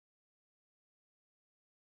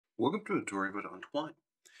Welcome to a tutorial on Twine.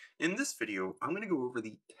 In this video, I'm going to go over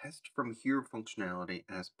the test from here functionality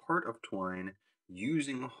as part of Twine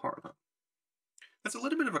using Harlowe. That's a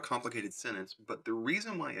little bit of a complicated sentence, but the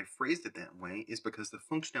reason why I phrased it that way is because the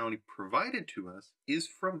functionality provided to us is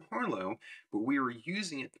from Harlowe, but we are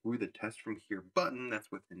using it through the test from here button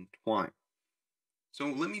that's within Twine. So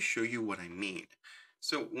let me show you what I mean.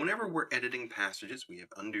 So whenever we're editing passages, we have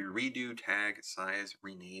undo, redo, tag, size,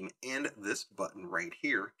 rename, and this button right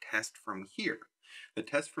here, test from here. The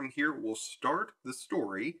test from here will start the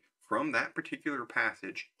story from that particular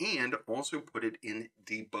passage and also put it in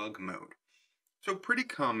debug mode. So pretty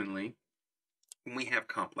commonly, when we have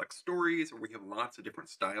complex stories or we have lots of different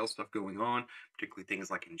style stuff going on, particularly things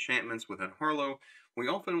like enchantments within Harlowe, we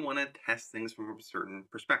often want to test things from a certain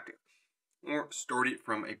perspective or start it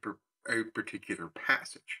from a particular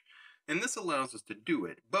passage. And this allows us to do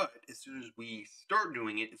it, but as soon as we start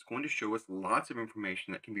doing it, it's going to show us lots of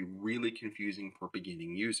information that can be really confusing for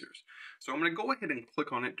beginning users. So I'm going to go ahead and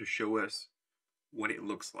click on it to show us what it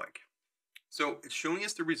looks like. So it's showing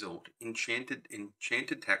us the result, enchanted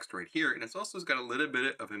text right here, and it's also got a little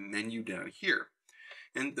bit of a menu down here.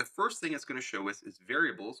 And the first thing it's going to show us is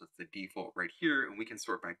variables. It's the default right here, and we can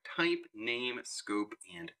sort by type, name, scope,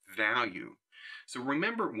 and value. So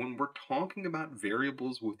remember, when we're talking about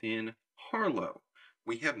variables within Harlowe,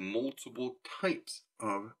 we have multiple types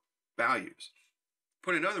of values.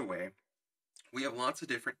 Put another way, we have lots of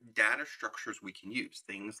different data structures we can use,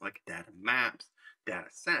 things like data maps, data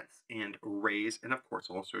sets, and arrays, and of course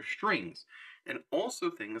also strings, and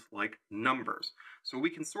also things like numbers. So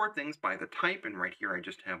we can sort things by the type, and right here I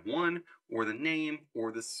just have one, or the name,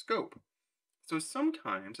 or the scope. So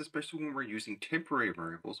sometimes, especially when we're using temporary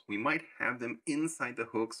variables, we might have them inside the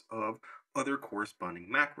hooks of other corresponding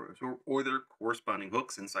macros, or their corresponding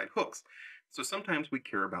hooks inside hooks. So sometimes we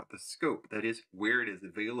care about the scope, that is, where it is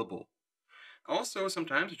available. Also,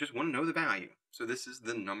 sometimes you just want to know the value. So this is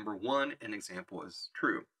the number one, an example is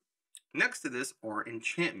true. Next to this are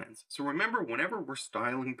enchantments. So remember, whenever we're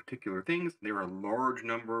styling particular things, there are a large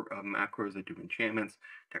number of macros that do enchantments,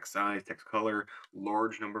 text size, text color,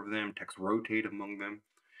 large number of them, text rotate among them.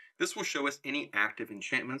 This will show us any active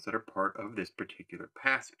enchantments that are part of this particular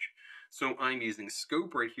passage. So I'm using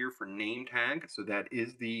scope right here for name tag. So that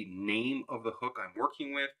is the name of the hook I'm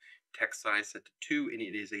working with. Text size set to 2, and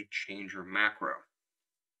it is a changer macro.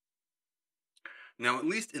 Now, at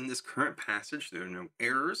least in this current passage, there are no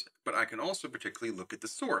errors, but I can also particularly look at the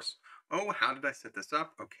source. Oh, how did I set this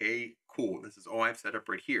up? Okay, cool. This is all I've set up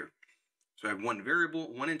right here. So I have one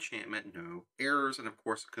variable, one enchantment, no errors, and of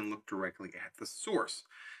course I can look directly at the source.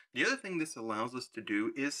 The other thing this allows us to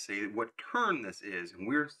do is say what turn this is, and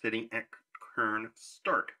we're sitting at turn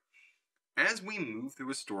start. As we move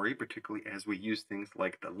through a story, particularly as we use things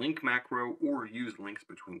like the link macro or use links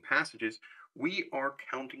between passages, we are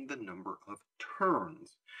counting the number of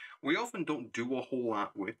turns. We often don't do a whole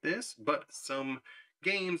lot with this, but some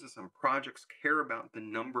games and some projects care about the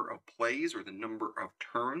number of plays or the number of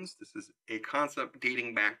turns. This is a concept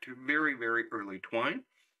dating back to very, very early Twine.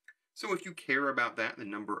 So if you care about that, the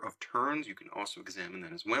number of turns, you can also examine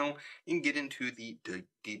that as well and get into the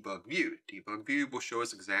debug view. Debug view will show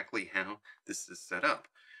us exactly how this is set up.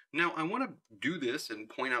 Now I want to do this and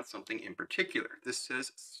point out something in particular. This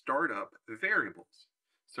says startup variables.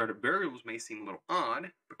 Startup variables may seem a little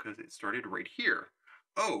odd because it started right here.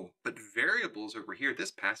 Oh, but variables over here,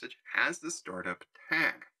 this passage has the startup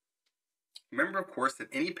tag. Remember, of course, that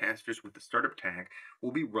any passages with the startup tag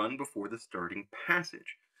will be run before the starting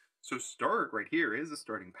passage. So start right here is a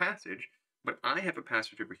starting passage, but I have a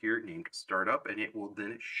passage over here named startup, and it will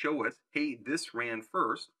then show us, hey, this ran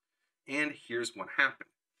first, and here's what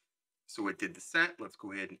happened. So it did the set. Let's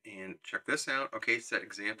go ahead and check this out. Okay, set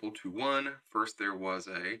example to 1. First there was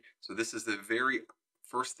so this is the very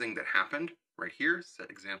first thing that happened right here,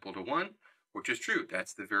 set example to 1, which is true.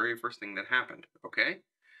 That's the very first thing that happened, okay?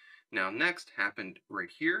 Now next happened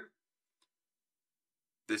right here.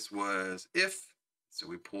 This was if. So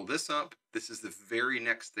we pull this up. This is the very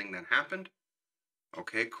next thing that happened.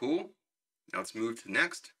 Okay, cool. Now let's move to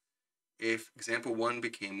next. If example 1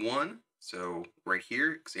 became 1, so right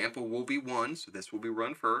here, example will be 1, so this will be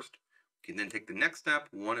run first. We can then take the next step.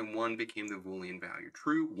 1 and 1 became the Boolean value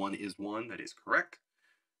true. 1 is 1, that is correct.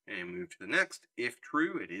 And move to the next. If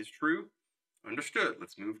true, it is true. Understood.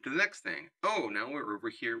 Let's move to the next thing. Oh, now we're over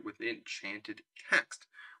here with enchanted text,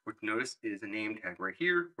 which notice is a name tag right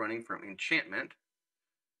here running from enchantment.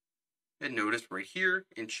 And notice right here,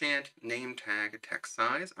 enchant, name tag, text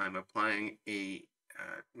size. I'm applying a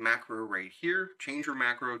macro right here, changer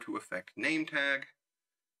macro to affect name tag.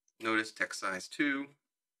 Notice text size 2,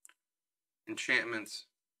 enchantments,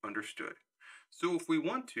 Understood. So if we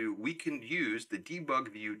want to, we can use the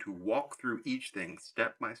debug view to walk through each thing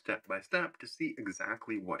step by step by step to see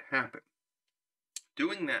exactly what happened.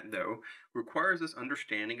 Doing that, though, requires us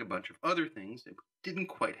understanding a bunch of other things that we didn't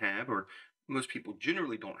quite have, or most people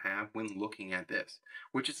generally don't have when looking at this,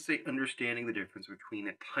 which is to say understanding the difference between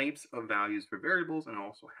the types of values for variables and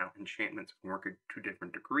also how enchantments work to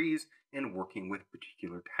different degrees and working with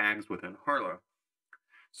particular tags within Harlowe.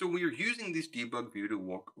 So we are using this debug view to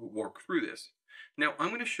walk through this. Now I'm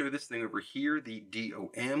going to show this thing over here, the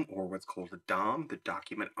DOM, or what's called the DOM, the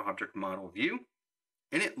Document Object Model View.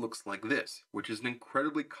 And it looks like this, which is an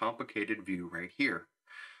incredibly complicated view right here.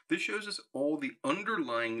 This shows us all the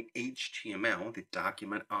underlying HTML, the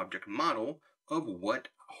document object model, of what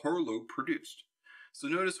Harlowe produced. So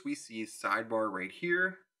notice we see sidebar right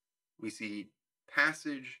here. We see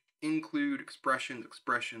passage, include, expressions,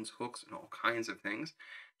 hooks, and all kinds of things.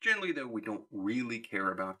 Generally, though, we don't really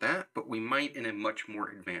care about that, but we might, in a much more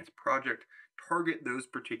advanced project, target those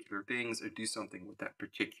particular things or do something with that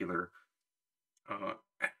particular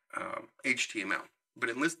HTML. But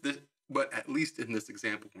at least in this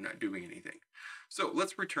example, we're not doing anything. So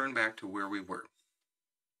let's return back to where we were.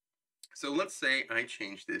 So let's say I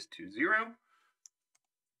change this to 0,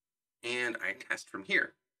 and I test from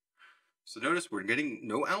here. So notice we're getting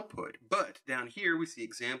no output, but down here we see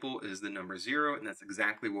example is the number 0, and that's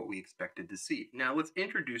exactly what we expected to see. Now let's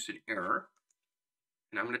introduce an error,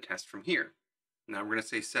 and I'm going to test from here. Now we're going to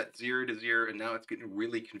say set 0 to 0, and now it's getting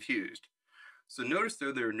really confused. So notice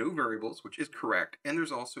though there are no variables, which is correct, and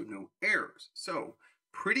there's also no errors. So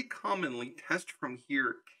pretty commonly test from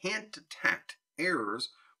here can't detect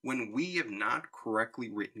errors when we have not correctly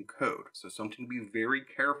written code. So something to be very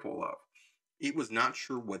careful of. It was not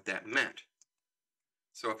sure what that meant.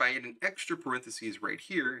 So if I add an extra parentheses right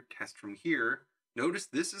here, test from here, notice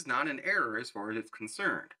this is not an error as far as it's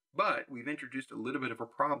concerned, but we've introduced a little bit of a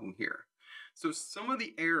problem here. So some of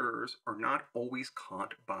the errors are not always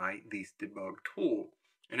caught by this debug tool,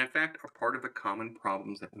 and in fact are part of the common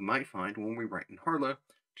problems that we might find when we write in Harlowe,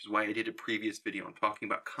 which is why I did a previous video on talking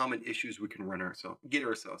about common issues we can run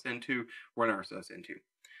ourselves into.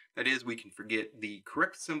 That is, we can forget the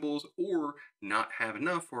correct symbols or not have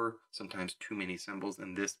enough or sometimes too many symbols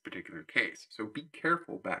in this particular case. So be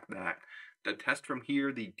careful about that. The test from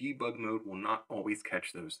here, the debug mode will not always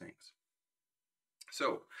catch those things.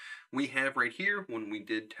 So we have right here, when we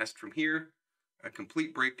did test from here, a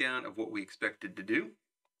complete breakdown of what we expected to do.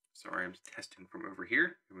 Sorry, I'm testing from over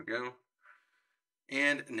here. Here we go.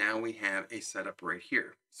 And now we have a setup right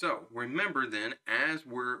here. So remember then, as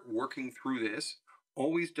we're working through this,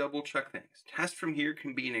 always double check things. Test from here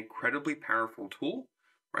can be an incredibly powerful tool,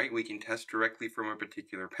 right? We can test directly from a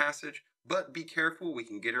particular passage, but be careful, we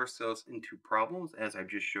can get ourselves into problems, as I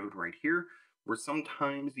just showed right here, where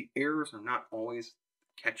sometimes the errors are not always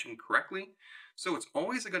catching correctly. So it's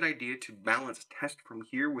always a good idea to balance test from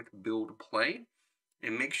here with build play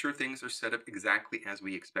and make sure things are set up exactly as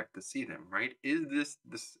we expect to see them, right? Is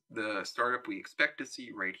this the startup we expect to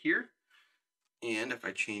see right here? And if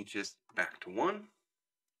I change this back to 1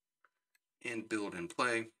 and build and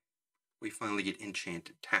play, we finally get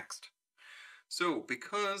enchanted text. So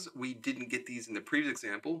because we didn't get these in the previous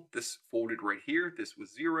example, this folded right here, this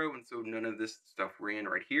was 0, and so none of this stuff ran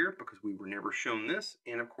right here because we were never shown this,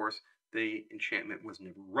 and of course the enchantment was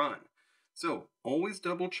never run. So always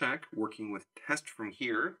double check working with test from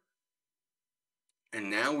here, and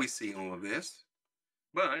now we see all of this,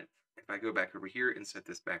 but if I go back over here and set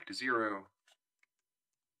this back to 0,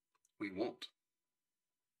 we won't.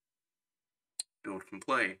 Build from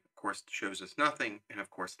play, of course, shows us nothing, and of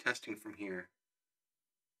course testing from here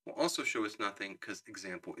will also show us nothing because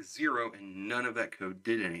example is 0 and none of that code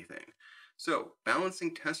did anything. So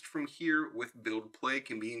balancing test from here with build play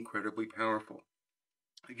can be incredibly powerful.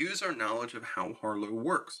 Use our knowledge of how Harlowe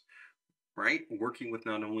works, right? Working with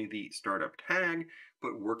not only the startup tag,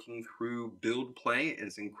 but working through build play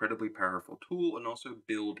is an incredibly powerful tool, and also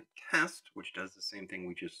build test, which does the same thing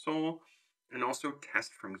we just saw, and also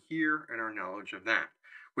test from here and our knowledge of that,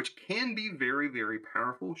 which can be very, very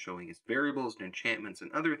powerful, showing us variables and enchantments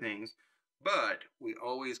and other things, but we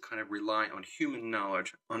always kind of rely on human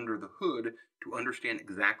knowledge under the hood to understand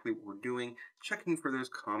exactly what we're doing, checking for those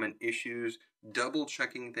common issues, double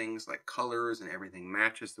checking things like colors and everything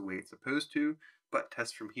matches the way it's supposed to, but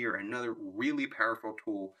test from here, another really powerful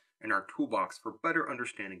tool in our toolbox for better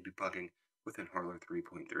understanding debugging within Harlowe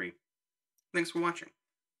 3.3. Thanks for watching.